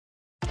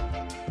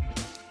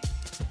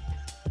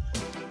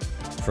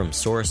From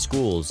Sora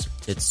Schools,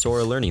 it's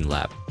Sora Learning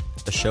Lab,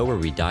 a show where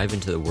we dive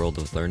into the world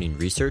of learning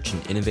research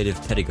and innovative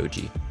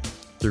pedagogy.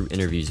 Through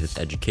interviews with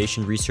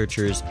education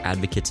researchers,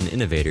 advocates, and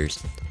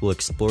innovators, we'll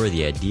explore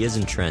the ideas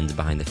and trends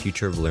behind the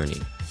future of learning.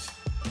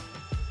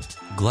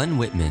 Glenn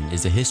Whitman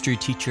is a history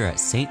teacher at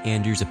St.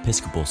 Andrew's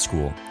Episcopal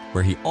School,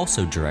 where he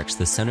also directs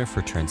the Center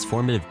for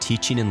Transformative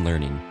Teaching and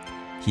Learning.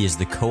 He is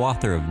the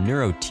co-author of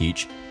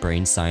NeuroTeach,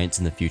 Brain Science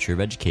and the Future of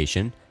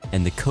Education,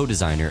 and the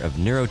co-designer of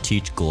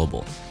NeuroTeach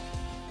Global.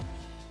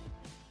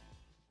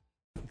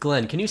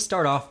 Glenn, can you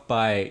start off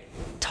by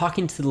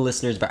talking to the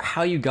listeners about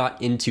how you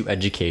got into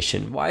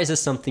education? Why is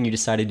this something you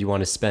decided you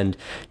want to spend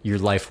your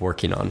life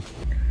working on?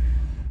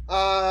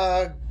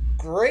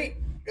 Great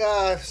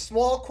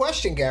small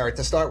question, Garrett,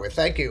 to start with.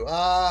 Thank you.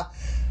 Well,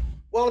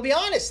 to be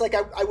honest,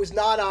 I was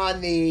not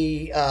on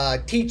the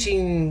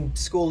teaching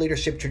school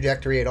leadership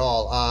trajectory at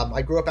all.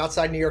 I grew up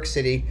outside New York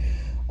City.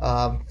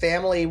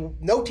 Family,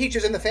 no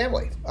teachers in the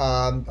family.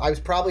 I was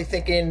probably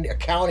thinking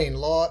accounting,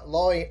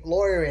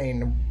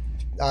 lawyering.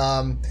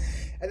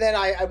 And then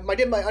I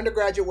did my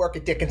undergraduate work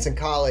at Dickinson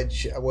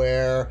College,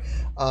 where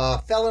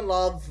fell in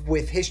love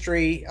with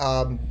history,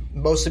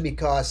 mostly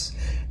because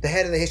the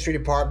head of the history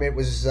department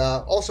was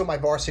also my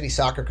varsity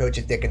soccer coach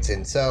at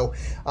Dickinson. So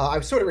I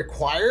was sort of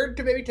required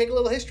to maybe take a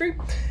little history.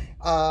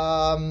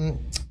 And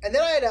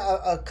then I had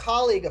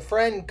a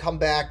friend come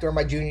back during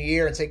my junior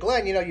year and say,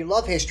 Glenn, you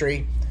love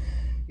history.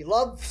 You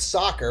love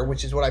soccer,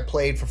 which is what I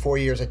played for 4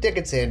 years at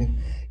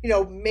Dickinson.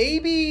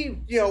 Maybe,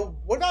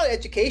 what about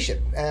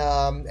education?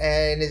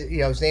 And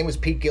his name was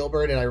Pete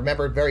Gilbert, and I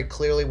remember very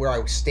clearly where I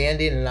was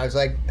standing, and I was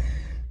like,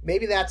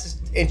 maybe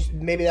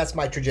that's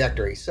my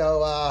trajectory.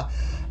 So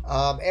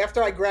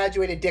after I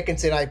graduated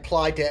Dickinson, I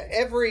applied to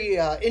every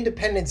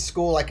independent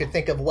school I could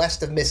think of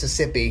west of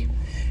Mississippi.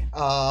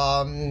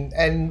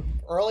 And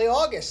early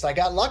August, I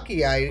got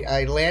lucky.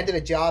 I landed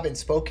a job in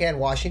Spokane,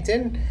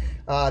 Washington.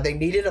 They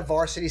needed a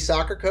varsity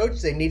soccer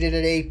coach. They needed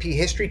an AP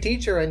history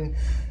teacher, and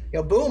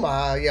boom,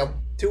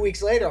 2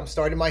 weeks later, I'm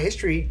starting my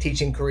history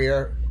teaching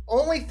career,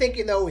 only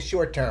thinking, though, it was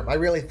short term. I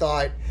really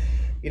thought,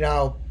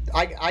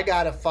 I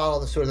got to follow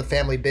the sort of the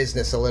family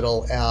business a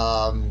little,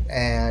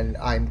 and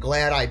I'm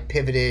glad I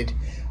pivoted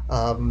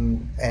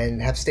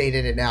and have stayed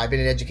in it now. I've been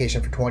in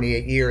education for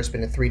 28 years,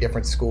 been in 3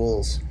 different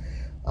schools.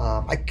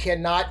 I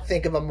cannot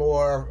think of a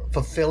more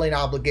fulfilling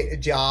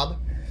job,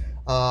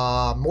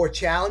 more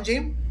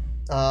challenging,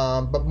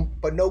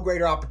 but no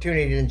greater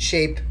opportunity than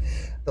shape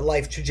the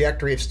life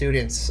trajectory of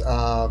students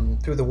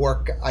through the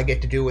work I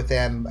get to do with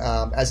them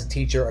as a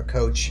teacher, a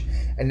coach,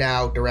 and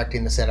now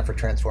directing the Center for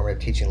Transformative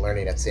Teaching and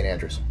Learning at St.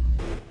 Andrews.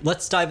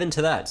 Let's dive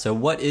into that. So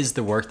what is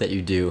the work that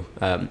you do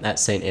at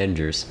St.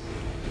 Andrews?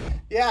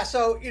 Yeah,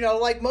 so,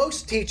 like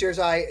most teachers,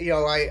 I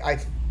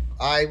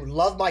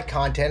love my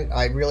content.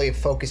 I really have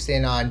focused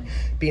in on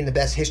being the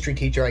best history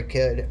teacher I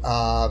could.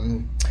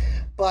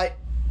 But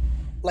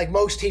like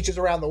most teachers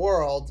around the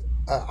world,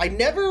 I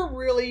never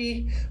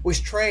really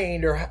was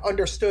trained or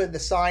understood the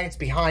science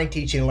behind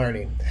teaching and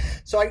learning.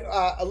 So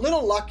a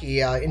little lucky,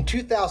 in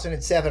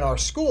 2007, our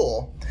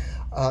school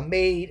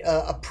made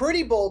a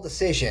pretty bold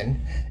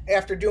decision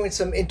after doing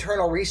some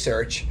internal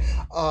research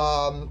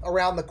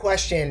around the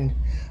question,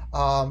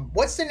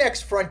 what's the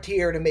next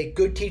frontier to make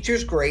good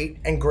teachers great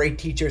and great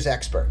teachers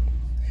expert?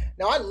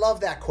 Now, I love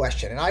that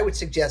question, and I would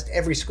suggest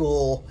every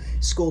school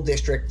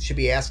district should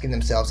be asking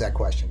themselves that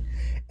question.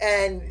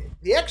 And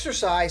the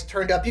exercise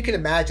turned up, you can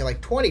imagine,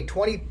 like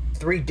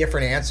 23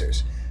 different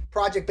answers.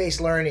 Project-based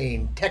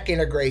learning, tech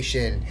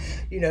integration,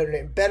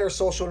 better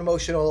social and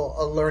emotional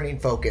learning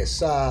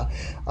focus,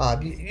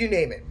 you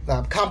name it,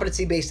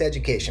 competency-based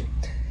education.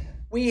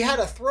 We had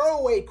a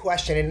throwaway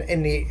question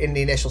in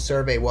the initial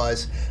survey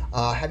was,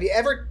 have you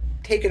ever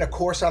taken a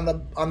course on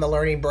the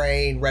learning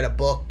brain, read a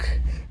book,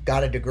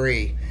 got a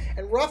degree?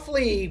 And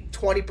roughly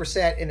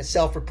 20% in a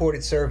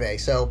self-reported survey,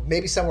 so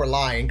maybe some were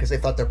lying because they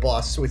thought their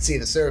boss would see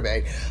the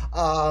survey,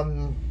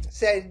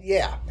 said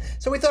yeah.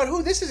 So we thought,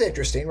 this is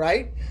interesting,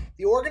 right?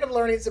 The organ of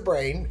learning is the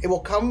brain. It will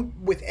come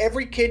with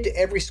every kid to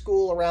every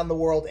school around the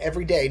world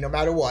every day, no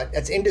matter what.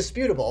 That's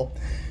indisputable.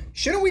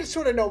 Shouldn't we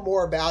sort of know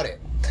more about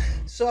it?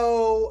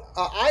 So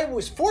I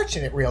was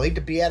fortunate, really,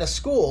 to be at a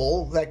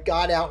school that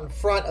got out in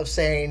front of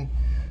saying,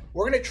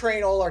 we're going to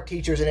train all our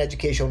teachers in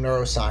educational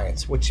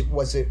neuroscience, which it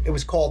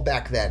was called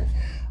back then.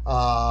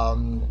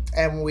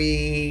 And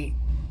we,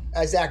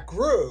 as that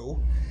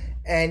grew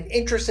and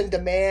interest and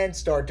demand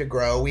started to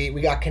grow,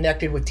 we got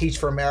connected with Teach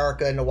for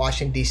America in the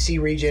Washington, D.C.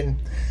 region.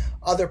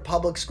 Other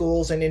public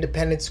schools and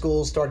independent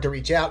schools started to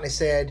reach out, and they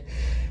said,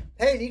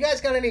 hey, do you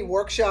guys got any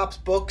workshops,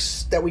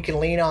 books that we can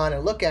lean on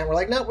and look at? And we're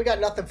like, no, we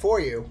got nothing for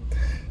you.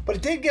 But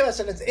it did give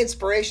us an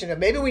inspiration that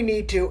maybe we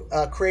need to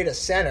create a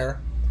center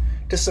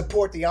to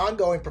support the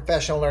ongoing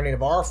professional learning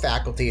of our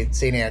faculty at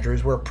St.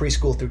 Andrews. We're a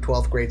preschool through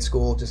 12th grade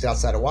school just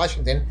outside of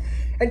Washington,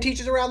 and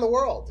teachers around the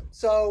world.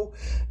 So,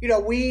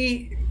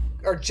 we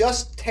are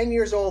just 10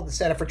 years old, the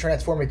Center for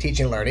Transformative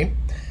Teaching and Learning.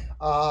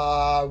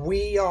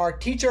 We are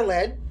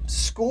teacher-led,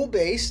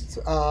 school-based,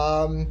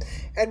 and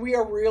we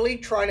are really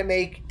trying to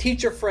make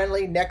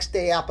teacher-friendly,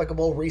 next-day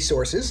applicable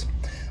resources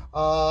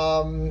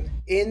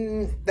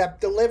that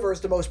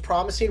delivers the most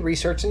promising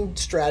research and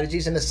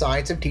strategies in the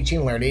science of teaching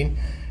and learning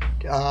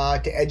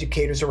to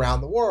educators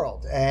around the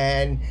world.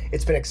 And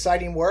it's been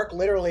exciting work.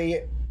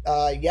 Literally,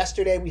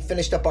 yesterday we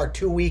finished up our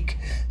 2-week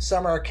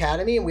summer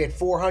academy, and we had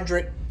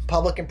 400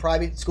 public and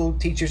private school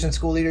teachers and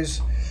school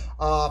leaders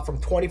from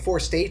 24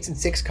 states and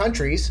 6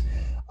 countries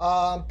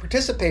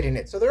participate in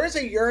it. So there is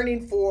a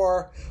yearning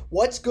for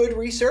what's good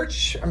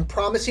research and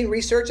promising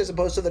research as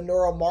opposed to the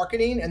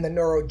neuromarketing and the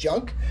neuro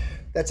junk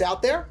that's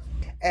out there.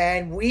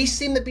 And we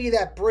seem to be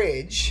that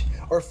bridge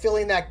or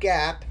filling that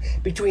gap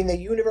between the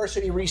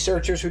university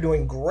researchers who are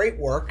doing great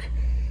work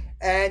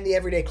and the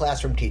everyday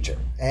classroom teacher.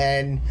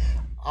 And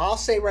I'll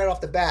say right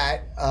off the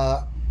bat,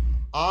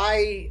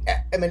 I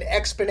am an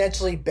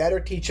exponentially better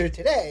teacher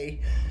today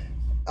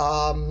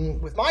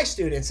with my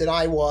students than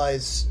I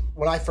was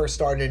when I first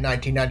started in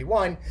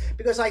 1991,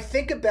 because I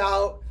think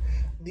about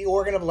the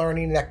organ of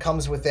learning that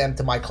comes with them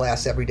to my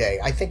class every day.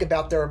 I think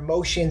about their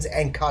emotions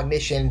and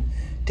cognition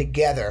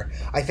together.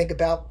 I think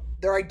about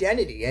their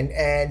identity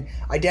and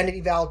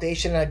identity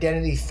validation and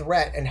identity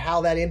threat and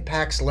how that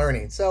impacts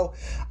learning. So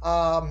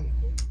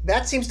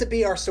that seems to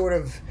be our sort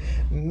of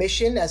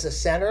mission as a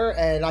center,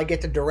 and I get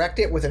to direct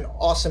it with an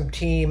awesome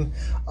team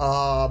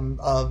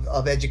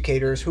of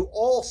educators who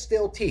all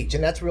still teach,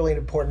 and that's really an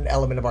important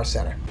element of our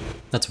center.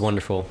 That's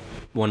wonderful.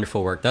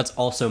 Wonderful work. That's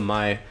also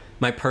my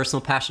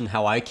personal passion,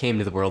 how I came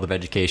to the world of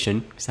education,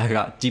 because I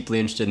got deeply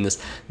interested in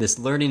this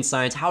learning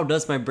science. How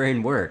does my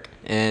brain work?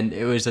 And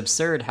it was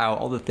absurd how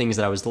all the things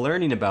that I was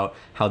learning about,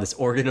 how this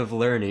organ of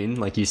learning,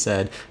 like you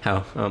said,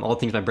 how all the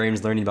things my brain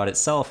was learning about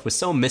itself was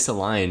so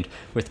misaligned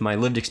with my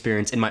lived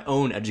experience in my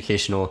own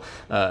educational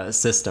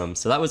system.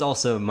 So that was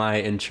also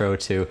my intro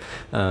to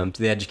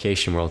the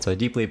education world. So I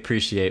deeply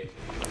appreciate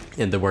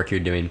the work you're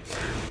doing.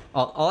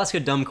 I'll ask a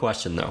dumb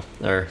question, though.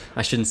 Or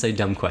I shouldn't say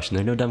dumb question.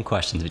 There are no dumb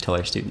questions, we tell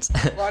our students.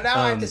 Well,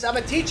 now I'm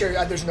a teacher.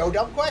 There's no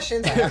dumb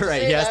questions. I have to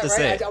right, say he has that, to right?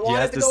 say it. I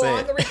want it to go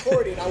on the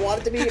recording. I want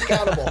it to be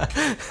accountable.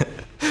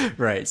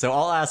 Right. So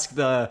I'll ask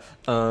the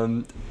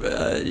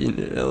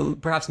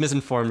perhaps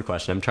misinformed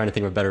question. I'm trying to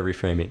think of a better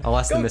reframing. I'll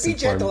ask the misinformed.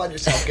 Be gentle on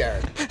yourself,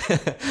 Garrett.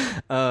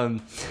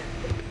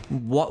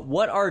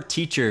 What are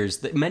teachers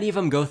that many of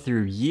them go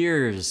through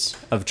years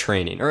of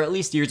training, or at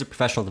least years of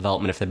professional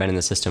development if they've been in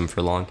the system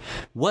for long?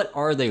 What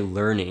are they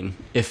learning,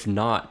 if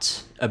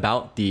not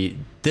about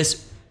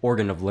this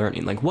organ of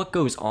learning? Like, what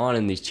goes on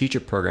in these teacher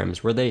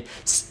programs? Were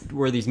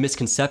these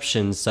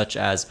misconceptions such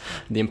as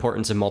the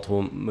importance of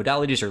multiple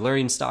modalities or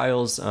learning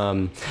styles,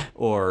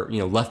 or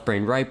left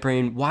brain, right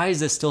brain? Why is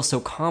this still so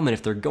common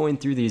if they're going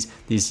through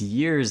these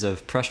years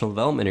of professional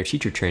development or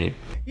teacher training?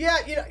 Yeah,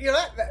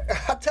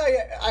 I'll tell you,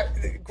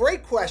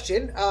 great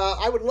question.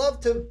 I would love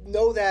to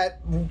know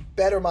that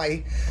better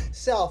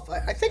myself.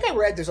 I think I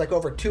read there's like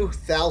over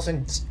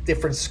 2,000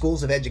 different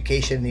schools of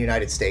education in the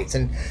United States,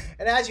 and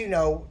as you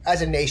know,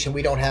 as a nation,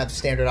 we don't have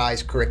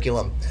standardized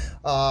curriculum.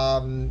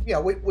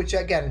 Which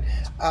again,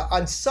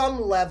 on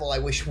some level, I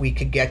wish we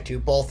could get to,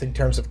 both in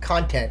terms of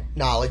content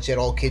knowledge that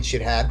all kids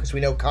should have, because we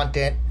know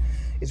content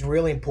is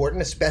really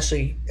important,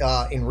 especially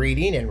in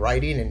reading and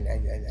writing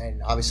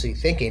and obviously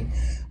thinking,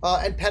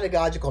 and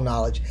pedagogical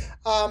knowledge.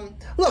 I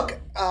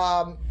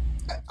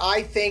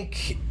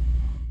think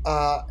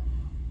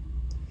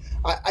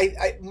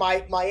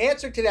my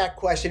answer to that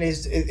question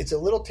is it's a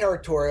little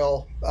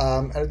territorial,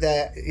 and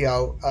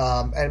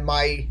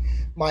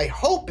my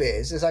hope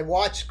is I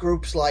watch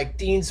groups like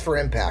Deans for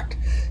Impact.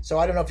 So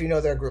I don't know if you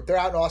know their group. They're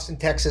out in Austin,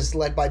 Texas,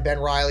 led by Ben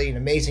Riley, an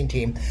amazing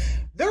team.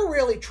 They're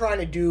really trying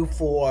to do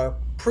for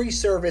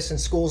pre-service and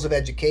schools of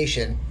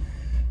education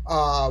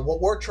what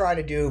we're trying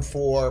to do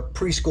for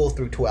preschool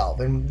through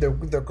 12. And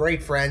they're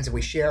great friends, and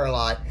we share a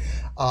lot.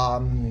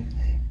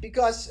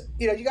 Because,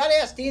 you got to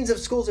ask deans of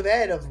schools of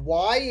ed of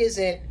why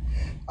isn't,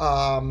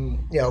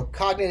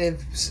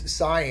 cognitive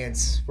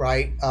science,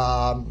 right,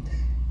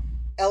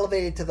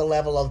 elevated to the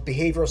level of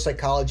behavioral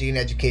psychology and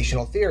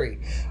educational theory.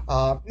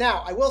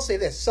 Now, I will say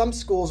this. Some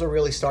schools are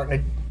really starting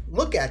to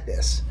look at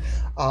this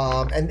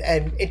and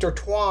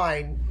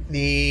intertwine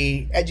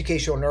the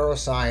educational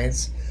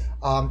neuroscience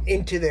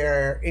into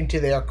their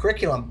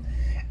curriculum.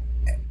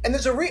 And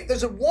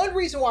there's one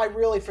reason why,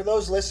 really, for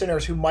those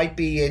listeners who might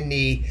be in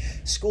the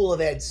school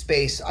of ed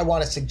space, I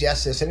want to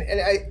suggest this. And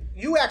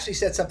you actually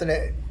said something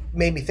that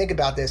made me think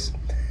about this.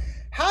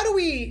 How do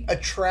we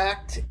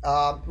attract,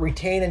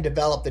 retain, and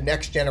develop the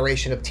next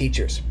generation of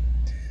teachers,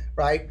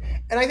 right?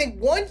 And I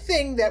think one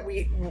thing that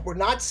we're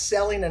not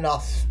selling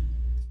enough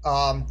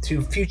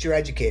to future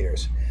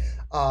educators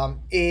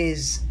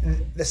is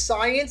the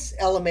science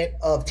element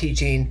of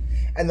teaching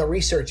and the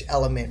research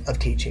element of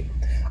teaching.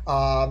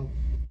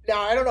 Now,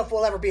 I don't know if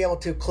we'll ever be able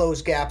to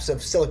close gaps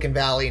of Silicon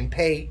Valley and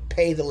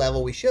pay the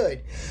level we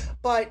should,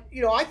 but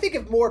I think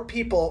if more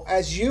people,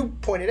 as you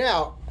pointed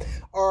out,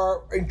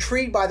 are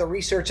intrigued by the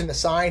research and the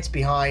science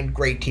behind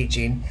great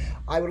teaching,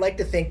 I would like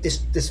to think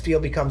this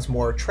field becomes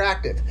more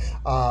attractive.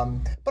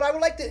 But I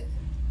would like to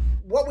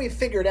what we've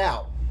figured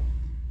out,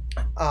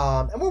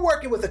 and we're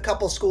working with a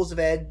couple schools of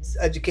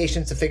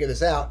education to figure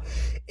this out,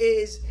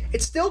 is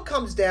it still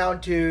comes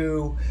down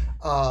to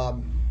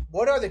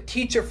what are the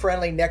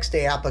teacher-friendly next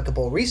day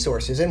applicable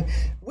resources. And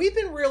we've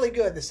been really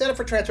good. The Center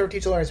for Transformative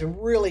Teacher Learning has been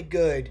really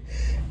good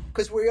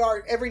because we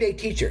are everyday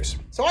teachers.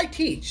 So I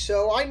teach,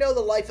 so I know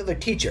the life of a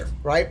teacher,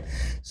 right?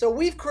 So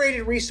we've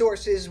created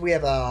resources. We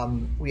have a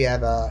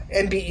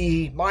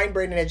MBE, Mind,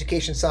 Brain, and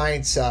Education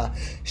Science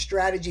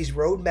strategies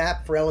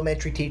roadmap for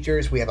elementary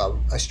teachers. We have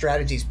a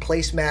strategies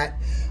placemat.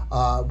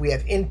 We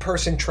have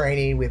in-person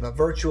training. We have a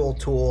virtual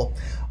tool.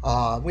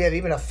 We have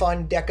even a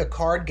fun deck of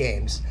card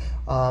games.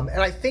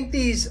 And I think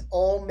these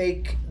all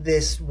make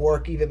this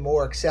work even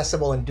more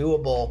accessible and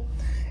doable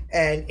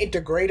and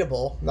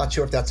integratable. I'm not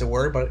sure if that's a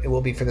word, but it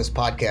will be for this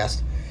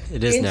podcast.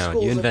 It is now.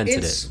 You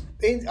invented it.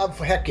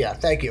 Heck yeah,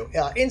 thank you.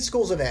 In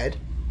schools of ed,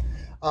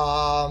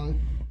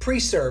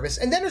 pre-service.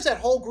 And then there's that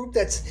whole group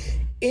that's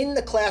in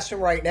the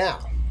classroom right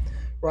now,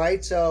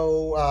 right?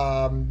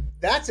 So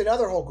that's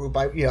another whole group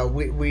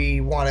we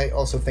want to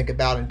also think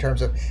about in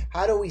terms of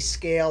how do we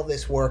scale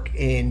this work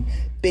in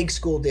big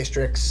school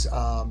districts,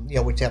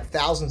 which have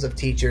thousands of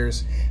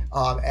teachers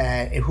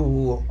and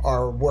who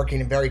are working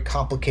in very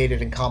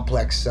complicated and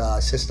complex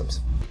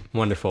systems.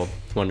 Wonderful.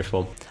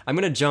 I'm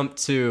going to jump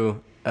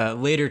to a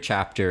later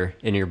chapter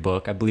in your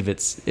book. I believe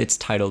it's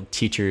titled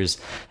Teachers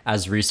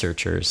as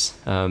Researchers.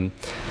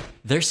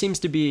 There seems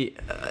to be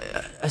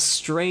a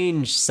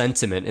strange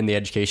sentiment in the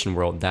education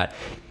world that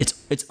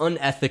it's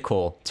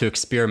unethical to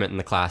experiment in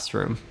the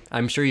classroom.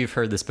 I'm sure you've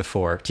heard this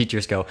before.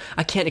 Teachers go,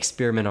 I can't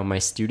experiment on my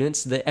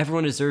students.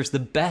 Everyone deserves the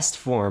best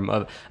form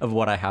of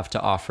what I have to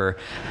offer.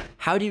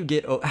 How do you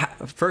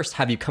first,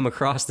 have you come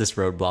across this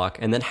roadblock?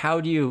 And then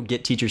how do you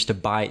get teachers to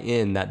buy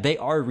in that they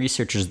are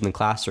researchers in the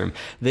classroom?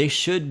 They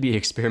should be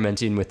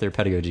experimenting with their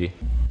pedagogy.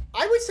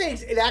 I would say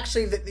it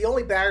actually the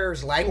only barrier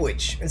is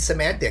language and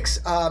semantics.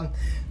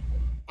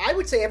 I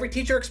would say every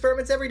teacher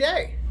experiments every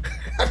day.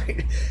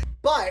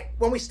 But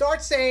when we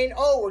start saying,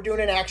 we're doing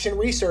an action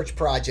research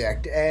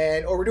project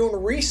or we're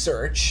doing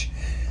research,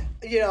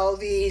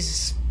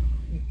 there's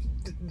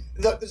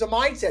a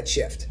mindset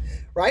shift,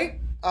 right?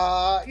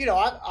 I'm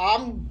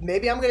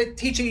going to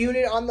teach a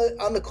unit on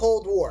the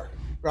Cold War,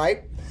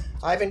 right?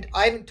 I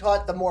haven't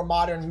taught the more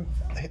modern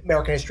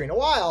American history in a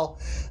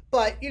while,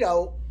 but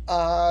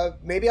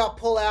maybe I'll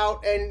pull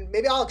out and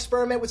maybe I'll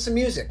experiment with some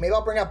music. Maybe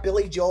I'll bring out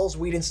Billy Joel's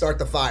 "We Didn't Start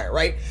the Fire,"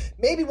 right?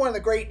 Maybe one of the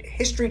great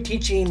history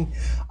teaching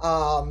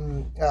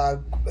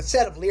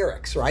set of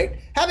lyrics, right?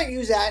 Haven't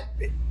used that.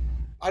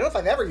 I don't know if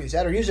I've ever used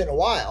that or used it in a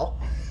while.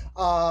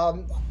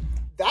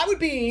 That would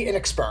be an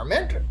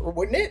experiment,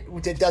 wouldn't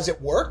it? Does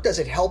it work? Does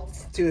it help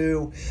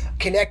to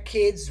connect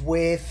kids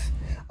with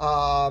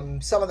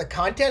some of the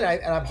content?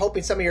 And I'm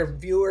hoping some of your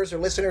viewers or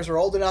listeners are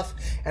old enough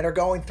and are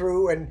going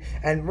through and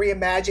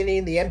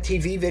reimagining the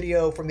MTV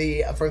video from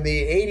the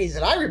 80s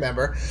that I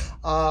remember.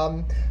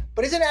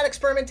 But isn't that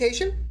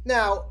experimentation?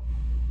 Now,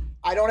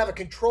 I don't have a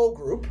control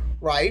group,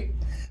 right?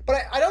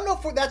 But I don't know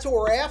if that's what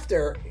we're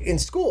after in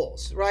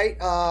schools, right?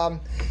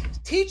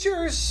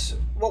 Teachers,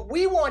 what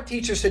we want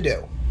teachers to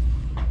do,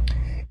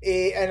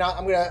 and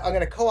I'm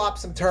gonna co-opt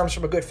some terms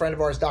from a good friend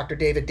of ours, Dr.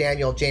 David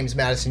Daniel, James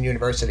Madison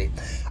University.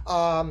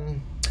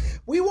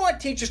 We want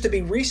teachers to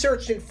be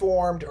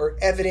research-informed or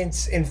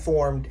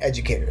evidence-informed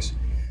educators.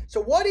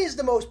 So what is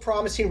the most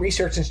promising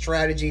research and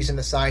strategies in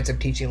the science of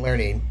teaching and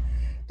learning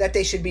that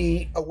they should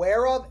be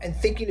aware of and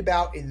thinking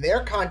about in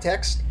their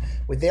context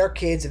with their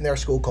kids and their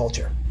school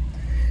culture?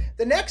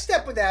 The next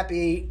step would that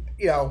be,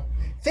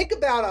 think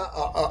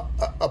about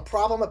a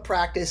problem of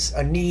practice,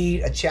 a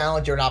need, a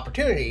challenge, or an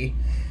opportunity,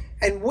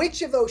 and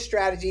which of those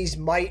strategies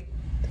might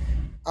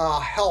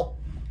help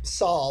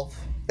solve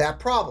that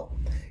problem.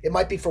 It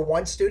might be for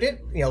one student,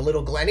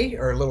 little Glennie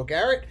or little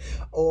Garrett,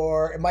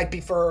 or it might be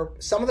for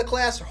some of the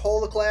class or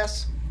whole of the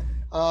class.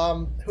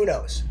 Who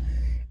knows?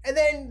 And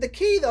then the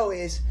key, though,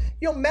 is,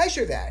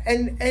 measure that.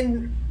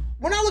 And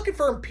we're not looking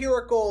for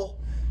empirical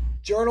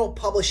journal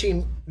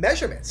publishing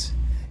measurements.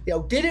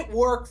 Did it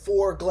work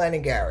for Glenn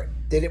and Garrett?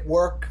 Did it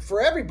work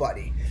for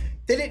everybody?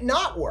 Did it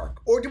not work?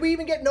 Or did we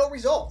even get no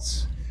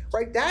results?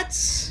 Right?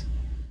 That's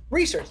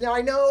research. Now,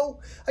 I know,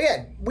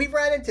 again, we've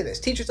ran into this.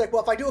 Teachers like,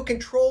 well, if I do a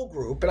control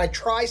group and I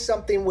try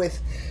something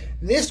with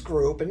this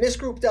group and this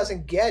group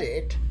doesn't get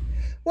it,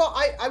 well,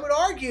 I would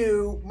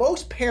argue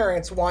most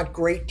parents want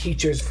great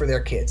teachers for their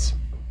kids.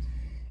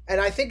 And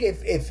I think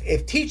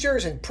if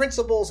teachers and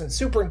principals and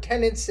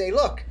superintendents say,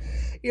 look,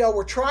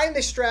 we're trying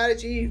this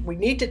strategy, we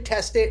need to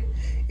test it.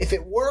 If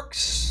it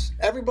works,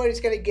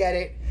 everybody's going to get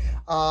it.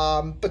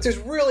 But there's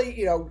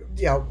really,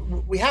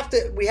 we have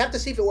to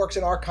see if it works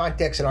in our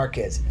context and our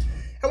kids.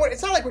 And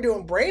it's not like we're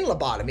doing brain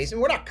lobotomies, and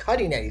we're not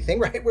cutting anything,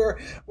 right?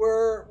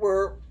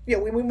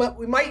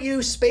 We might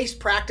use space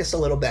practice a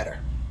little better,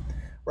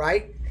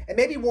 right? And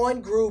maybe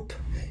one group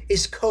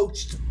is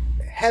coached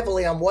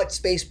heavily on what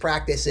space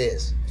practice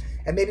is,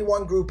 and maybe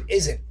one group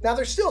isn't. Now,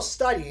 they're still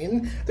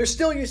studying, they're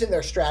still using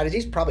their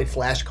strategies, probably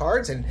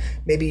flashcards, and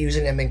maybe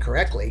using them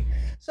incorrectly.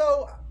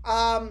 So,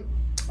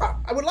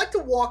 I would like to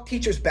walk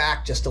teachers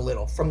back just a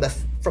little from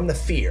the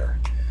fear,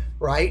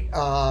 right?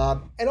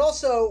 And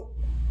also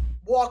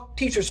walk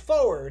teachers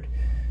forward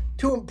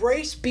to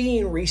embrace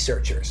being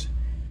researchers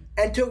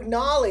and to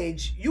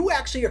acknowledge you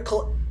actually are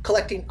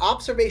collecting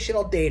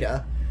observational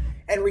data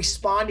and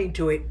responding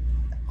to it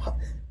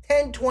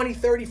 10, 20,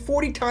 30,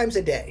 40 times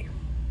a day,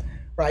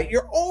 right?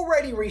 You're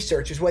already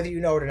researchers, whether you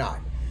know it or not.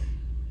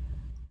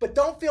 But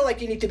don't feel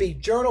like you need to be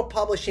journal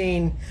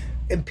publishing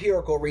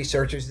empirical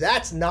researchers.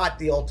 That's not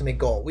the ultimate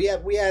goal. We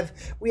have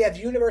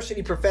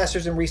university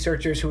professors and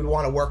researchers who would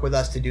want to work with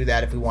us to do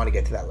that if we want to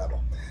get to that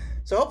level.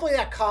 So hopefully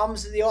that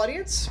calms the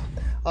audience.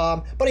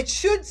 But it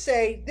should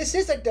say this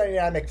is a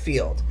dynamic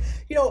field.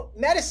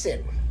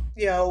 Medicine,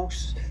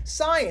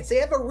 science, they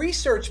have a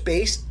research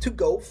base to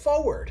go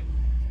forward.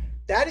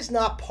 That is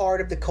not part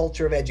of the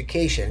culture of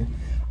education.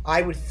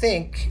 I would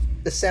think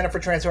the Center for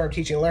Transformative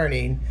Teaching and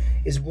Learning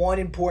is one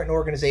important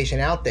organization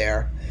out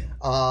there,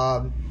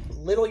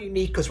 little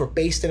unique because we're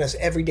based in an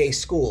everyday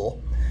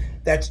school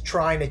that's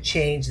trying to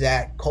change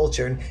that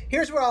culture. And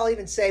here's where I'll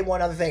even say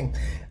one other thing.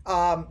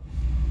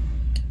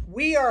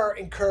 We are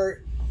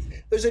encouraged.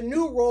 There's a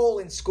new role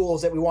in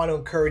schools that we want to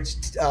encourage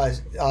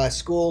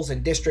schools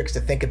and districts to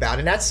think about,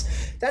 and that's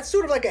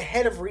sort of like a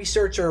head of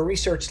research or a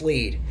research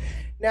lead.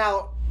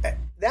 Now,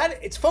 that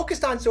it's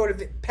focused on sort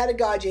of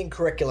pedagogy and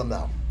curriculum,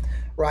 though,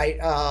 right?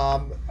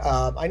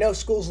 I know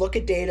schools look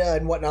at data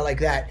and whatnot like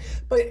that,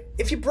 but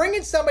if you bring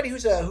in somebody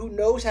who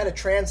knows how to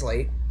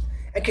translate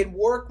and can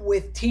work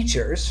with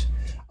teachers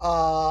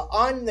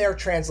on their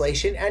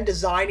translation and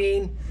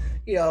designing,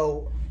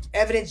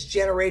 evidence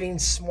generating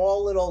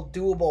small little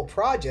doable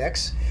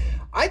projects,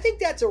 I think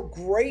that's a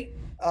great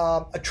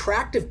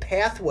attractive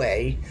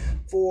pathway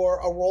for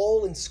a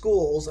role in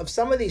schools of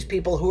some of these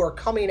people who are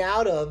coming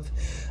out of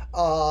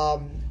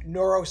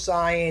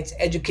neuroscience,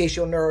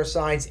 educational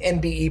neuroscience,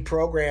 MBE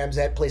programs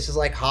at places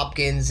like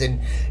Hopkins and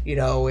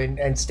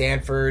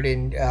Stanford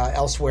and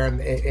elsewhere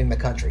in the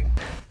country.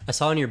 I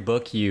saw in your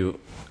book you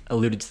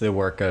alluded to the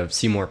work of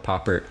Seymour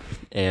Papert,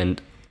 and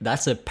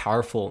that's a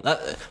powerful.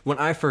 When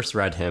I first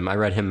read him, I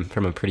read him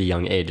from a pretty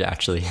young age,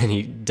 actually, and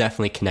he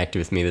definitely connected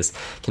with me, this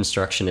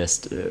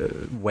constructionist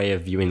way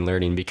of viewing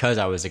learning, because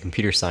I was a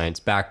computer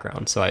science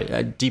background. So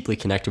I deeply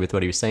connected with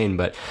what he was saying,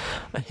 but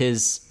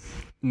his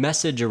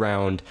message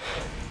around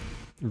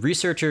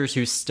researchers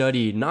who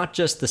study not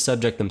just the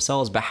subject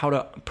themselves, but how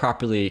to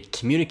properly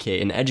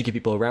communicate and educate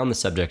people around the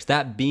subject,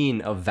 that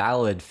being a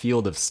valid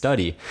field of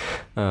study,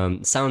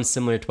 sounds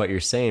similar to what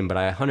you're saying, but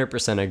I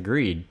 100%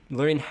 agreed.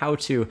 Learning how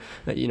to,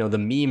 the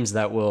memes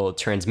that will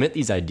transmit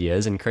these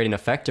ideas and creating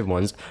effective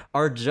ones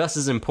are just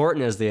as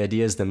important as the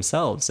ideas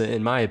themselves,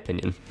 in my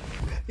opinion.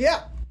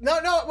 Yeah. No.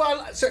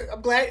 Well, so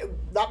I'm glad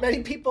not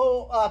many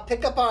people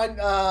pick up on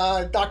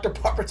Dr.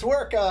 Papert's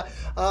work.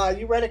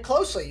 You read it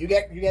closely. You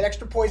get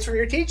extra points from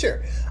your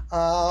teacher.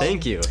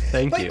 Thank you.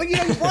 But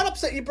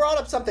you brought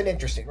up something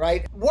interesting,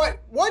 right?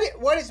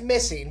 What is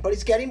missing, but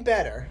it's getting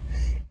better,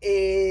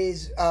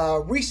 is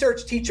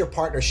research teacher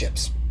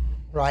partnerships,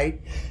 right?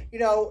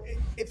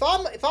 If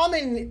I'm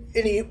in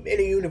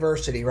a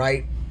university,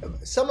 right,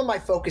 some of my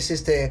focus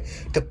is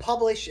to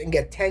publish and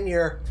get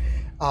tenure,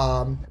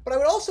 but I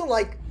would also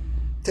like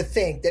to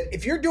think that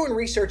if you're doing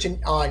research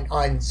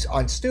on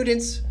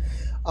students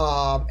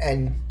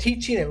and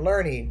teaching and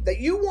learning, that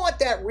you want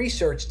that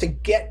research to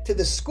get to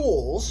the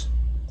schools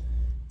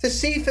to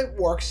see if it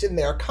works in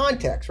their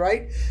context,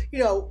 right?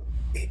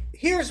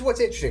 Here's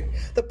what's interesting: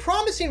 the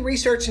promising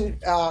research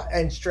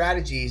and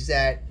strategies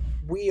that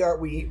we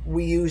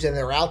use and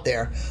they're out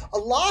there. A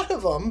lot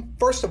of them,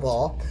 first of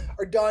all,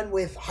 are done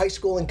with high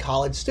school and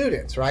college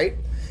students, right?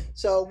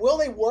 So will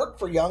they work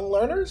for young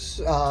learners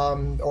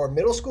or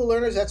middle school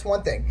learners? That's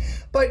one thing.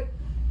 But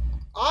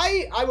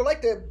I would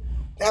like to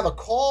have a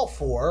call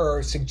for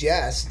or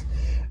suggest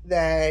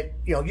that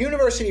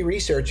university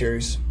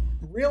researchers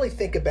really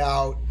think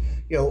about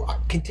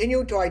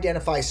continuing to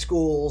identify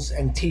schools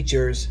and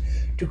teachers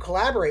to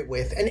collaborate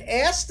with, and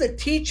ask the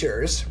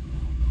teachers,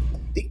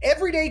 the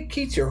everyday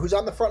teacher who's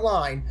on the front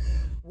line,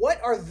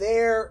 what are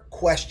their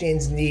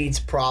questions, needs,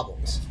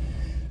 problems?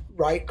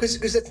 Right?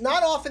 Because it's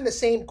not often the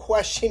same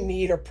question,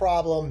 need, or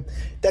problem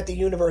that the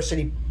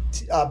university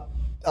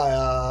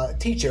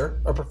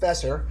teacher or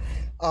professor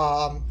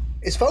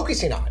is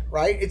focusing on,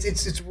 right?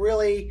 It's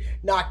really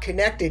not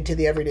connected to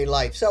the everyday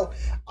life. So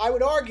I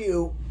would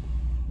argue,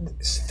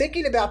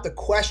 thinking about the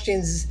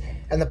questions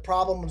and the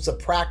problems of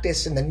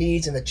practice and the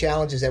needs and the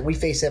challenges that we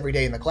face every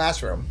day in the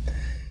classroom,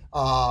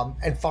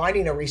 and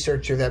finding a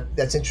researcher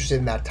that's interested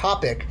in that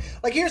topic.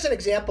 Like, here's an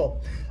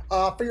example.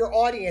 For your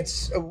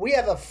audience, we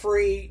have a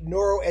free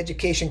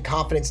neuroeducation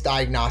confidence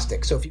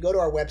diagnostic. So if you go to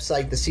our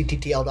website,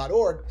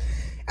 thecttl.org,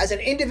 as an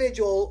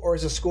individual or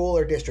as a school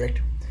or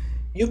district,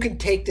 you can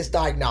take this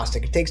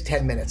diagnostic. It takes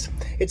 10 minutes.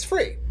 It's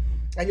free,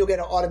 and you'll get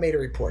an automated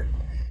report.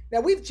 Now,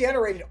 we've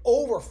generated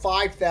over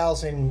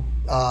 5,000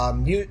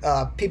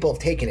 people have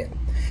taken it.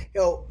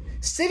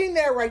 Sitting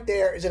there right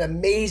there is an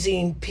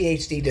amazing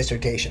PhD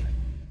dissertation,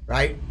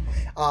 right?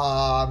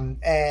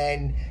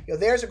 And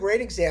there's a great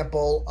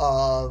example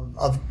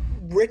of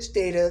rich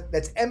data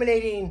that's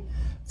emanating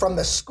from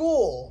the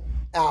school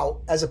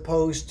out as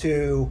opposed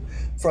to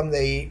from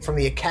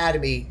the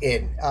academy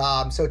in.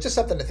 So it's just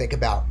something to think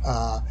about.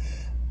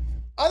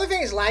 Other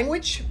thing is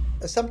language.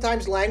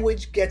 Sometimes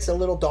language gets a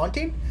little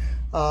daunting,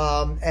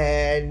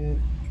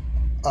 and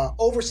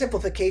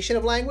oversimplification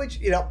of language.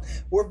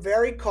 We're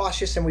very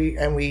cautious, and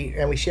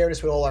we share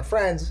this with all our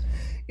friends.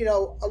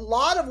 A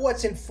lot of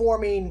what's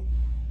informing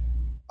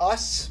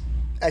us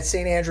at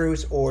St.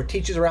 Andrews or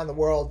teachers around the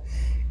world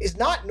is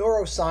not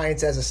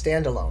neuroscience as a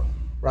standalone,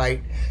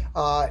 right?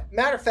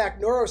 Matter of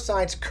fact,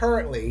 neuroscience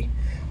currently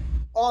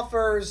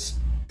offers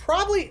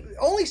probably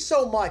only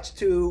so much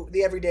to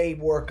the everyday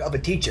work of a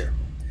teacher.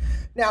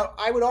 Now,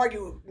 I would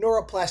argue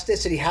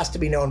neuroplasticity has to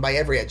be known by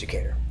every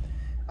educator.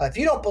 If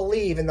you don't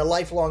believe in the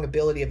lifelong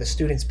ability of a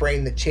student's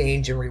brain to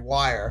change and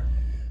rewire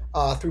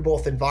through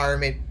both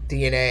environment,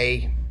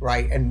 DNA,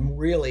 right, and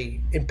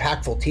really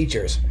impactful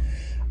teachers,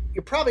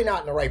 you're probably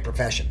not in the right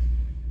profession.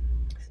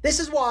 This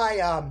is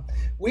why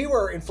we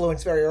were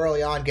influenced very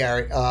early on,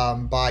 Garrett,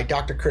 by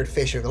Dr. Kurt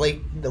Fisher,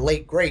 the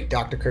late great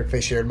Dr. Kurt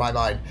Fisher in my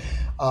mind.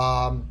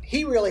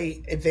 He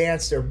really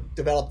advanced or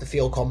developed the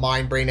field called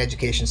mind-brain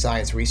education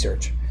science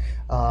research.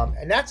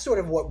 And that's sort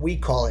of what we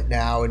call it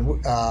now.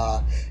 And,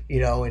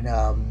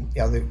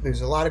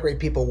 there's a lot of great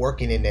people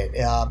working in it.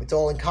 It's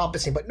all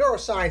encompassing, but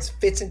neuroscience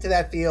fits into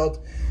that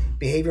field.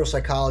 Behavioral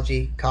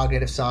psychology,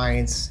 cognitive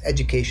science,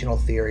 educational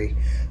theory.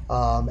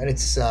 And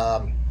it's,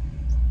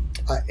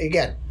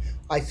 again,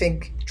 I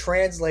think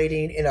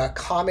translating in a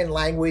common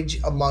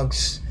language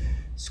amongst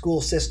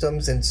school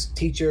systems and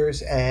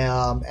teachers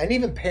and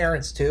even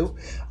parents too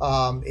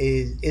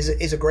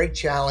is a great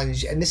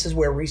challenge. And this is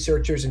where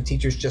researchers and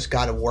teachers just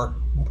got to work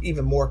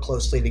even more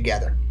closely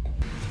together.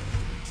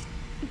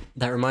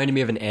 That reminded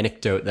me of an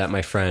anecdote that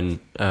my friend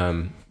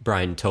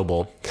Brian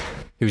Tobel,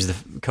 who's the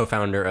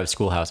co-founder of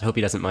Schoolhouse. I hope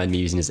he doesn't mind me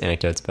using his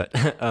anecdotes, but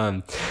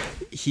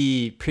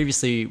he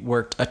previously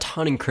worked a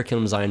ton in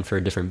curriculum design for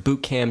different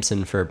boot camps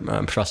and for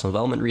professional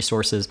development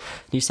resources.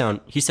 He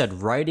said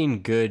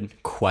writing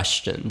good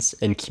questions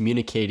and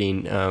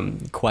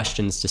communicating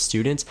questions to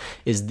students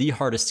is the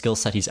hardest skill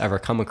set he's ever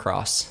come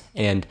across.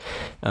 And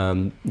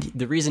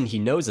the reason he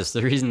knows this,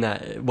 the reason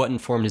that what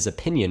informed his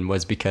opinion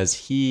was because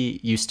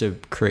he used to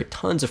create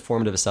tons of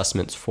formative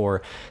assessments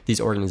for these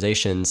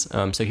organizations.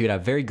 So he would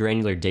have very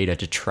granular data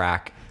to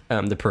track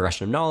the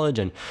progression of knowledge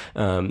and,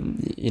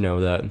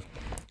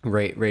 the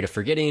rate of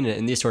forgetting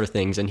and these sort of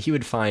things. And he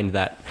would find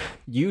that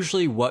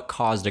usually what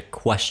caused a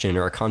question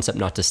or a concept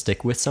not to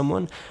stick with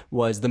someone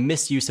was the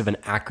misuse of an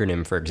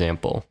acronym, for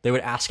example. They would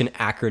ask an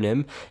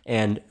acronym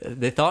and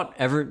they thought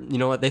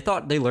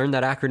they learned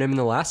that acronym in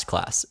the last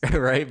class,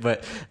 right?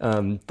 But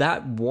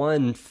that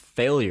one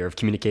failure of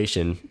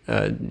communication,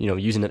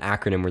 using an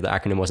acronym where the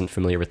acronym wasn't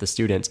familiar with the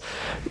students,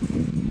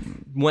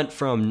 went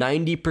from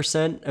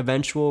 90%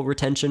 eventual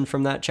retention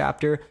from that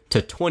chapter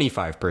to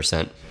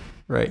 25%.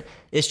 Right.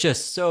 It's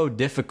just so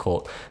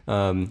difficult.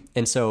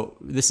 And so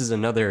this is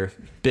another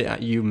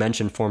bit. You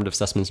mentioned formative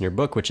assessments in your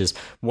book, which is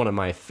one of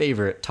my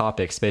favorite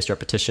topics. Spaced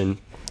repetition,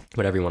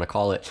 whatever you want to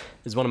call it,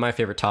 is one of my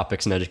favorite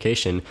topics in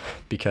education,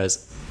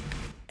 because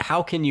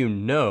how can you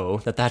know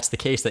that that's the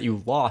case, that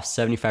you lost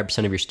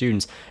 75% of your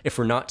students if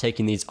we're not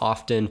taking these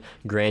often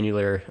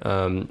granular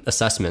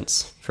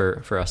assessments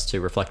for us to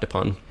reflect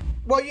upon?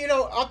 Well,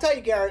 I'll tell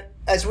you, Garrett,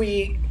 as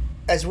we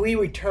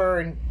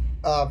return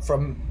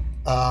from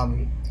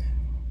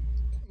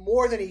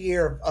more than a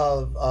year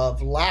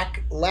of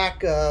lack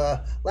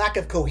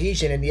of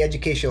cohesion in the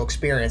educational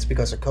experience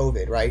because of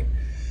COVID, right?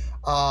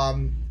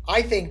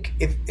 I think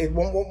if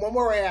when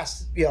we're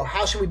asked,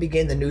 how should we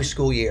begin the new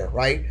school year,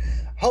 right?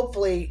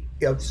 Hopefully,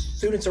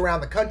 students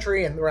around the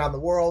country and around the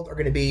world are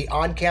going to be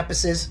on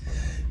campuses.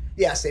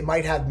 Yes, they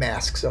might have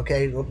masks.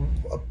 Okay,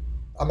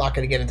 I'm not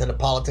going to get into the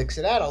politics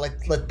of that. I'll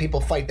let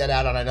people fight that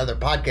out on another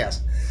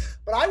podcast.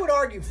 But I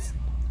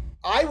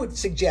would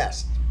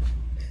suggest.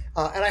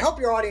 And I hope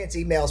your audience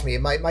emails me.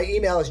 My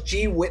email is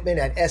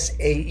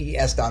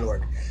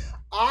gwhitman@saes.org.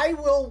 I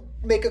will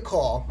make a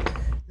call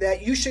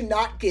that you should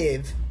not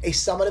give a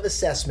summative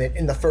assessment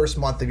in the first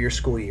month of your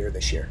school year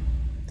this year.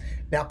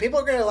 Now, people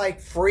are going to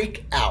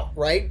freak out,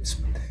 right?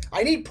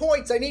 I need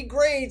points. I need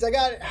grades.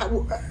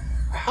 How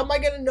am I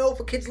going to know if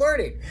a kid's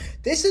learning?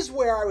 This is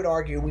where I would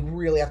argue we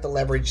really have to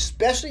leverage,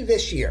 especially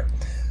this year,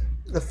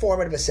 the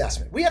formative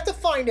assessment. We have to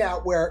find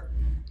out where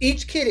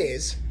each kid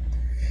is,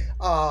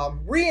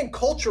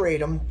 reinculturate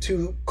them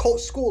to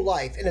school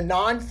life in a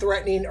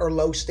non-threatening or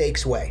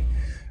low-stakes way,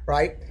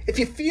 right? If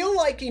you feel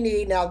like you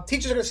need, now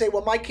teachers are going to say,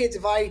 well, my kids,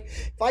 if I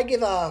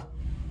give a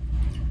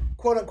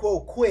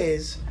quote-unquote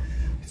quiz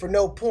for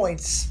no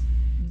points,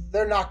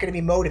 they're not going to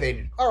be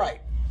motivated. All right.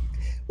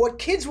 What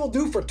kids will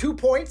do for 2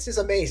 points is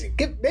amazing.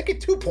 Make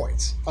it 2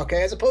 points,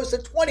 okay, as opposed to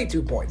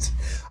 22 points.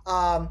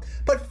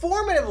 But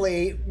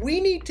formatively, we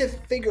need to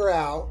figure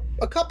out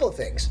a couple of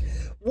things.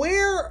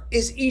 Where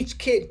is each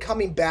kid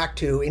coming back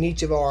to in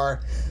each of our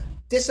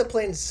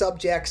discipline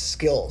subjects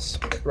skills,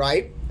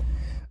 right?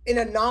 In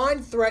a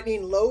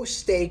non-threatening,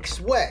 low-stakes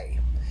way.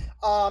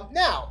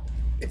 Now,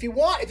 if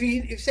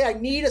you say I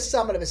need a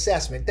summative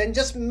assessment, then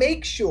just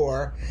make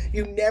sure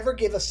you never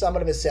give a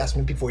summative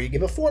assessment before you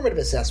give a formative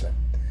assessment,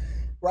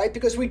 right?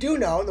 Because we do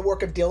know in the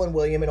work of Dylan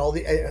William and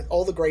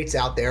all the greats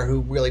out there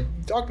who really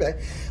talk about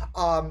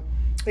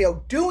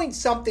it, doing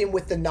something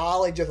with the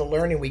knowledge or the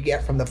learning we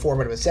get from the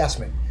formative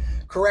assessment,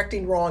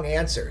 correcting wrong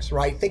answers,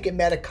 right? Thinking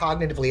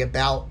metacognitively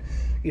about,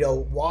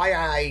 why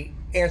I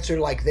answered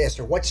like this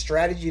or what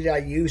strategy did I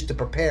use to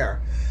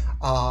prepare.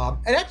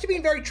 And actually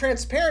being very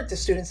transparent to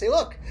students, say,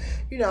 look,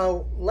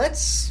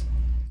 let's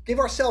give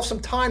ourselves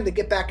some time to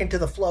get back into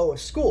the flow of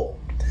school.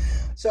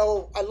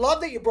 So I love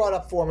that you brought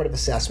up formative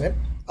assessment.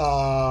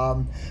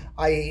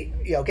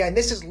 Again,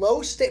 this is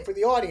low stake for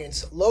the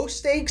audience, low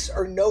stakes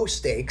or no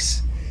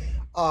stakes,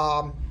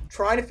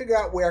 trying to figure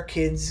out where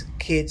kids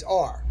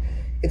are.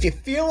 If you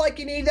feel like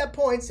you need that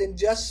points, then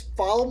just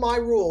follow my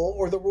rule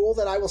or the rule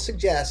that I will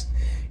suggest.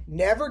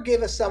 Never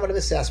give a summative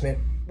assessment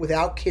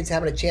without kids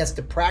having a chance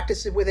to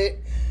practice it with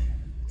it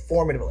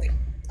formatively.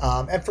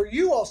 And for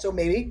you also,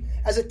 maybe,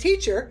 as a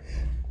teacher,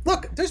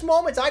 look, there's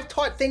moments I've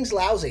taught things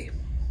lousy.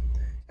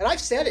 And I've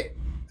said it.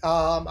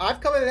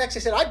 I've come in the next, I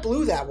said, I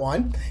blew that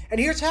one. And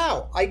here's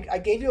how. I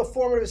gave you a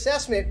formative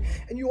assessment,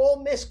 and you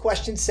all missed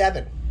question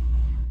 7,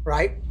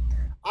 right?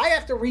 I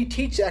have to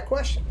reteach that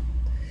question.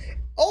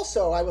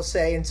 Also, I will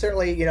say, and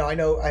certainly, I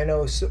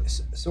know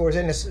Soar's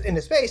in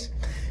this space,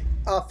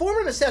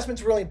 formative assessment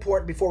is really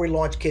important before we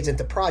launch kids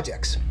into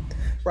projects,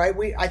 right?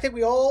 I think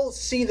we all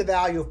see the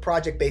value of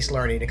project-based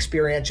learning,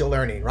 experiential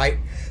learning, right?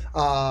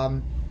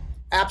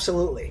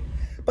 Absolutely.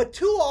 But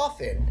too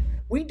often,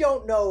 we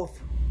don't know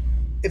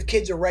if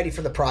kids are ready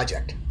for the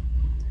project,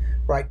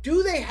 right?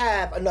 Do they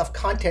have enough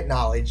content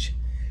knowledge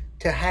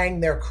to hang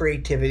their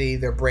creativity,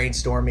 their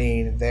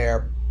brainstorming,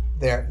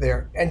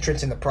 their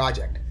entrance in the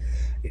project?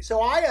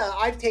 So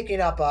I've taken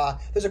up,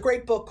 there's a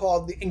great book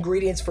called The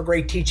Ingredients for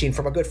Great Teaching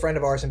from a good friend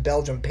of ours in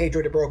Belgium,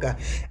 Pedro de Broca.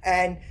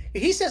 And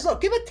he says,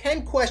 look, give a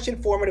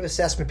 10-question formative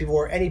assessment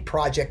before any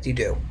project you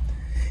do.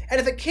 And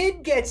if a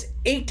kid gets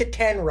 8 to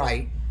 10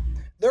 right,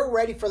 they're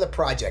ready for the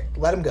project.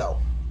 Let them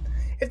go.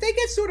 If they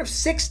get sort of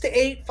 6 to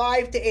 8,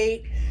 5 to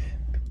 8,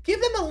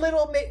 give them a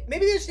little,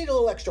 maybe they just need a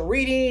little extra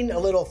reading, a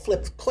little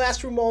flipped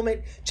classroom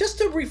moment, just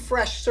to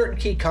refresh certain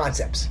key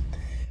concepts.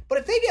 But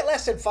if they get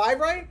less than 5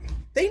 right,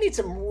 they need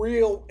some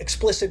real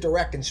explicit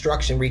direct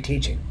instruction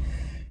reteaching.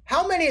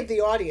 How many of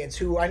the audience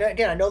who, I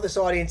know this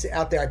audience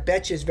out there, I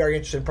bet you is very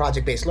interested in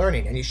project-based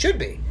learning, and you should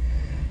be.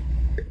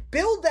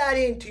 Build that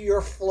into your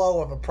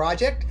flow of a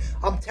project.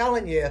 I'm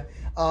telling you,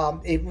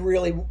 it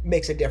really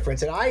makes a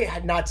difference. And I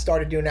had not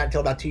started doing that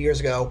until about 2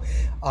 years ago.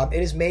 It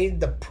has made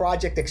the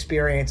project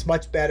experience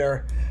much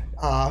better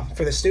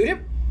for the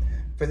student,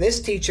 for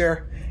this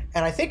teacher,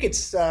 and I think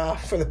it's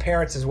for the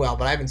parents as well,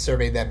 but I haven't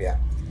surveyed them yet.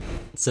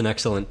 It's an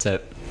excellent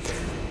tip.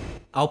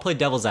 I'll play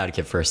devil's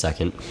advocate for a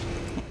second.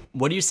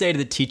 What do you say to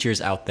the teachers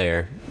out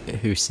there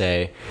who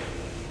say,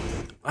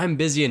 I'm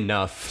busy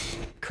enough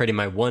creating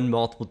my one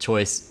multiple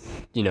choice,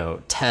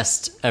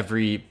 test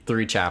every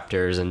 3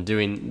 chapters and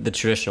doing the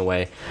traditional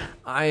way.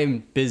 I'm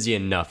busy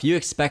enough. You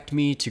expect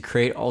me to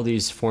create all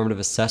these formative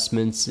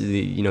assessments,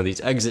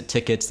 these exit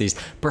tickets, these,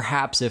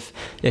 perhaps if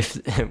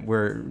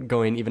we're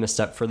going even a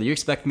step further, you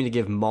expect me to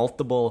give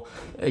multiple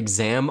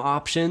exam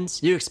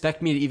options? You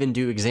expect me to even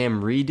do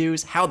exam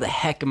redos? How the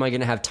heck am I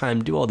going to have time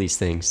to do all these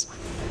things?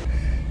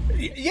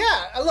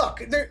 Yeah,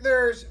 look,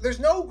 there's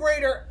no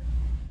greater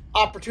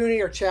opportunity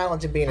or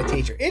challenge in being a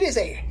teacher. It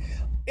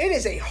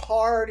is a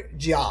hard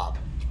job,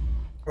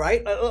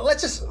 right?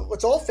 Let's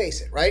all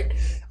face it, right?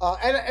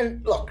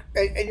 And look,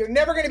 and you're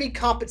never going to be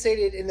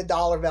compensated in the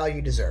dollar value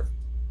you deserve,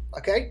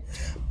 okay?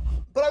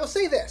 But I will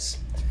say this.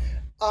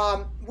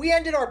 We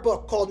ended our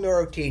book called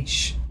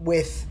NeuroTeach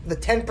with the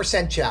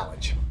 10%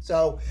 challenge.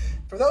 So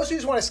for those who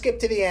just want to skip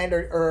to the end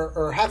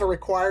or have it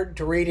required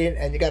to read it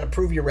and you got to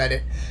prove you read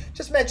it,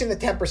 just mention the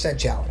 10%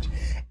 challenge.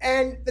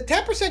 And the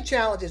 10%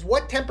 challenge is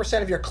what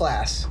 10% of your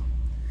class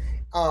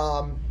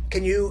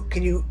can you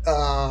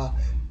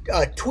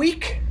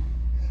tweak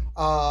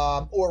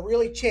or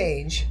really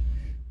change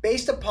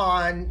based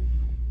upon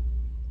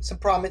some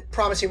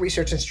promising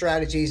research and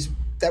strategies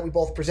that we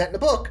both present in the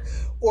book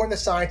or in the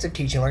science of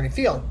teaching and learning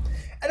field.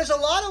 And there's a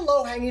lot of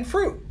low-hanging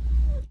fruit.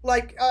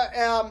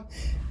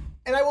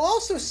 And I will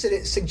also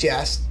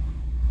suggest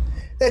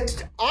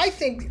that I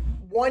think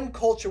one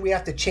culture we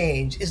have to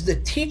change is the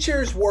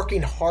teachers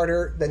working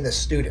harder than the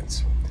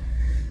students,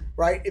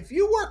 right? If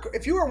you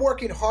are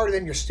working harder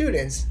than your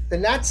students,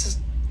 then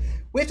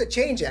we have to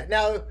change that.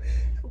 Now,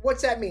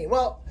 what's that mean?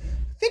 Well,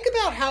 think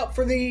about how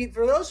for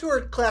those who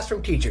are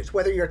classroom teachers,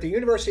 whether you're at the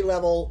university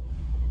level,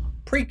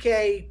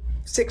 pre-K,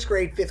 6th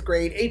grade, 5th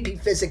grade,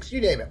 AP Physics,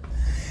 you name it.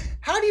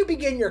 How do you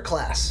begin your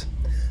class?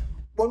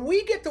 When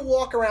we get to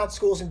walk around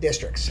schools and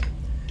districts,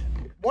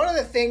 one of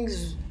the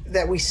things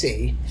that we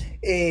see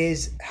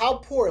is how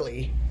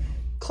poorly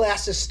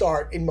classes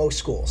start in most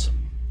schools,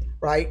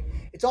 right?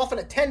 It's often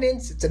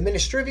attendance, it's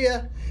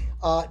administrivia,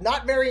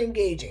 not very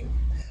engaging.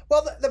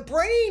 Well, the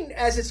brain,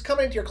 as it's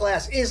coming into your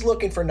class, is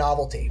looking for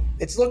novelty.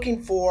 It's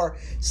looking for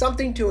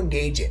something to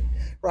engage in,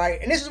 right?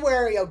 And this is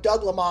where,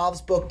 Doug Lemov's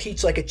book,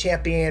 Teach Like a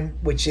Champion,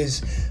 which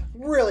is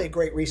really a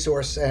great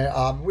resource,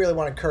 and really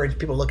want to encourage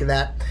people to look at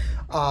that.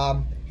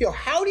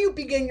 How do you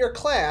begin your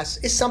class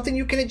is something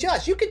you can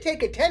adjust. You could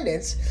take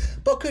attendance,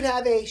 but could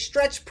have a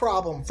stretch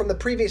problem from the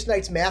previous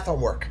night's math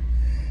homework,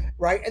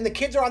 right? And the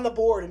kids are on the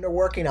board and they're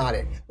working on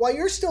it while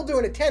you're still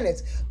doing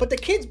attendance, but the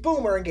kids,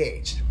 boom, are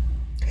engaged.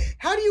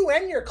 How do you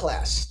end your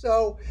class?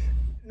 So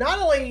not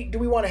only do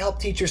we want to help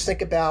teachers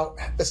think about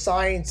the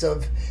science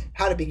of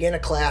how to begin a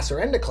class or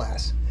end a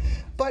class,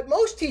 but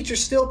most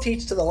teachers still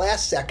teach to the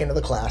last second of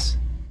the class,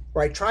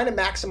 right? Trying to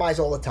maximize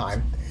all the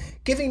time,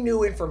 giving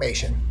new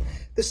information.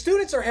 The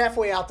students are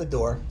halfway out the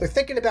door. They're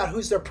thinking about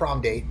who's their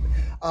prom date,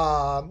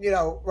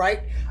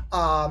 right?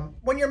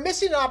 When you're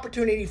missing an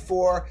opportunity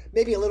for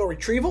maybe a little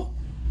retrieval,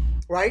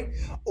 right?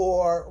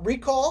 Or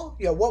recall,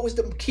 what was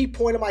the key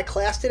point of my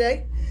class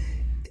today?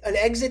 An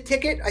exit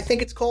ticket, I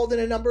think it's called in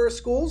a number of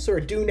schools, or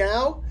a do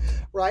now,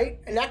 right?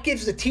 And that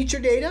gives the teacher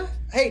data.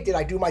 Hey, did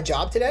I do my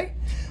job today?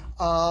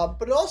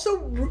 But it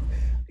also,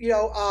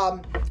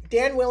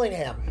 Dan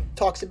Willingham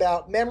talks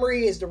about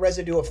memory is the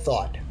residue of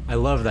thought. I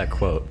love that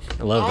quote.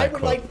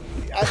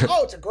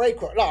 It's a great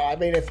quote. No, I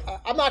mean, if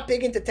I'm not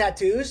big into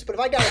tattoos, but if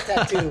I got a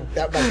tattoo,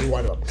 that might be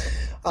one of them.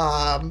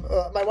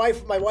 My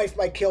wife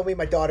might kill me.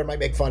 My daughter might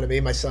make fun of me.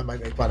 My son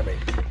might make fun of me.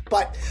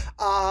 But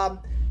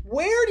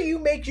where do you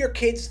make your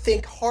kids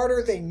think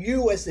harder than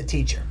you as the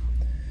teacher?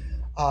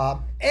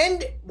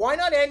 And why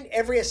not end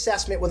every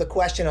assessment with a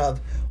question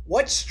of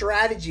what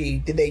strategy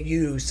did they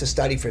use to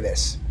study for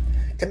this?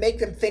 To make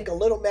them think a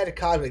little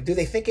metacognitively. Do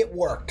they think it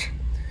worked?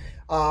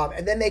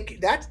 And then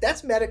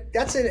that's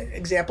an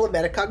example of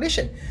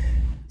metacognition.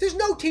 There's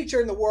no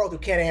teacher in the world who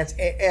can't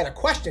add a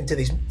question to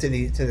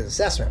the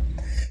assessment.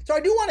 So I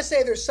do want to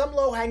say there's some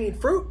low-hanging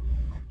fruit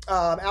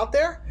out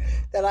there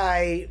that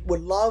I would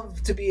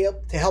love to be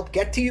able to help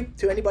get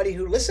to anybody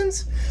who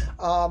listens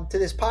to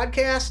this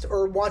podcast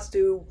or wants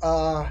to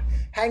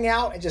hang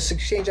out and just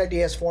exchange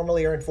ideas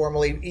formally or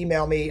informally.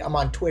 Email me. I'm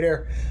on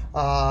Twitter.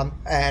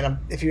 And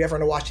if you're ever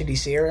in the Washington,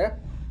 D.C. area,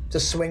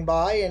 just swing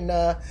by and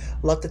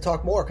love to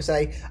talk more, because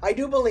I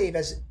do believe,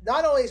 as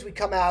not only as we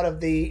come out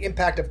of the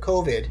impact of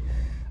COVID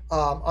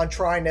on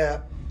trying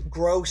to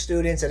grow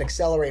students and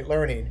accelerate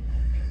learning,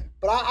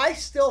 but I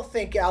still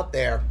think out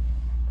there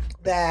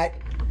that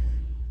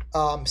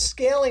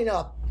scaling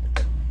up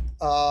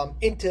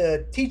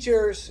into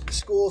teachers,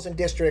 schools, and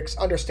districts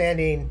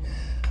understanding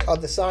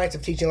of the science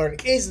of teaching and learning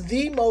is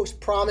the most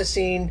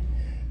promising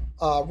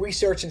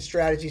research and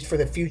strategies for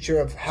the future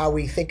of how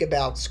we think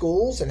about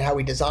schools and how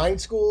we design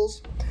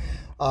schools,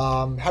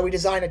 how we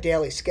design a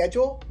daily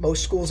schedule.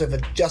 Most schools have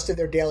adjusted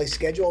their daily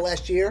schedule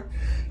last year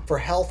for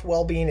health,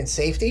 well-being, and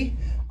safety.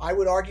 I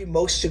would argue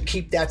most should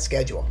keep that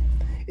schedule.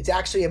 It's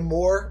actually a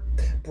more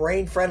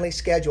brain-friendly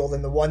schedule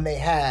than the one they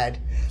had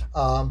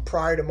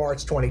prior to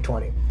March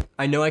 2020.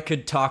 I know I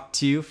could talk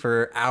to you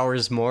for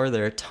hours more.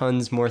 There are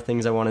tons more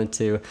things I wanted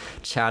to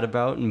chat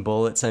about and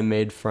bullets I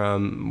made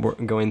from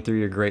going through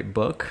your great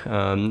book.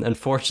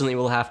 Unfortunately,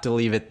 we'll have to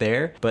leave it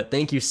there. But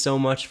thank you so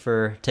much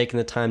for taking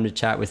the time to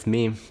chat with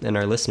me and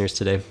our listeners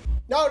today.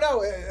 No.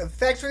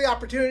 Thanks for the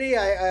opportunity.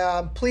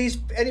 Please,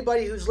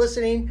 anybody who's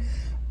listening,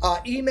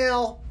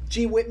 email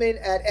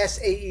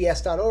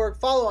gwhitman@saes.org.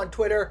 Follow on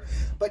Twitter.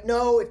 But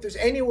no, if there's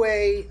any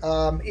way,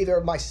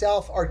 either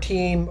myself, our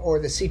team, or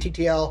the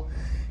CTTL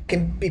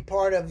can be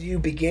part of you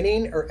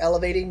beginning or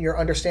elevating your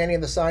understanding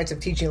of the science of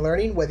teaching and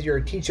learning, whether you're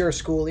a teacher, a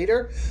school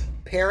leader,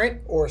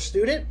 parent, or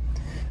student,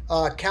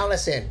 count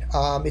us in.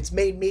 It's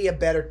made me a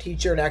better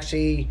teacher and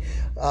actually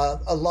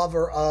a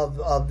lover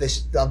of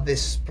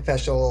this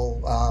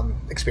professional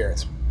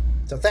experience.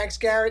 So thanks,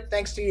 Garrett.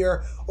 Thanks to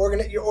your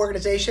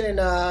organization,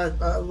 and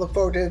look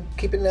forward to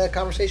keeping the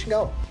conversation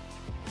going.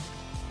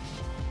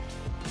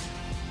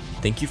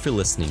 Thank you for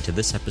listening to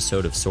this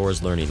episode of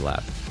SOAR's Learning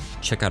Lab.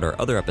 Check out our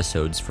other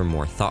episodes for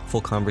more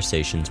thoughtful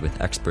conversations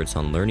with experts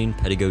on learning,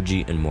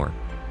 pedagogy, and more.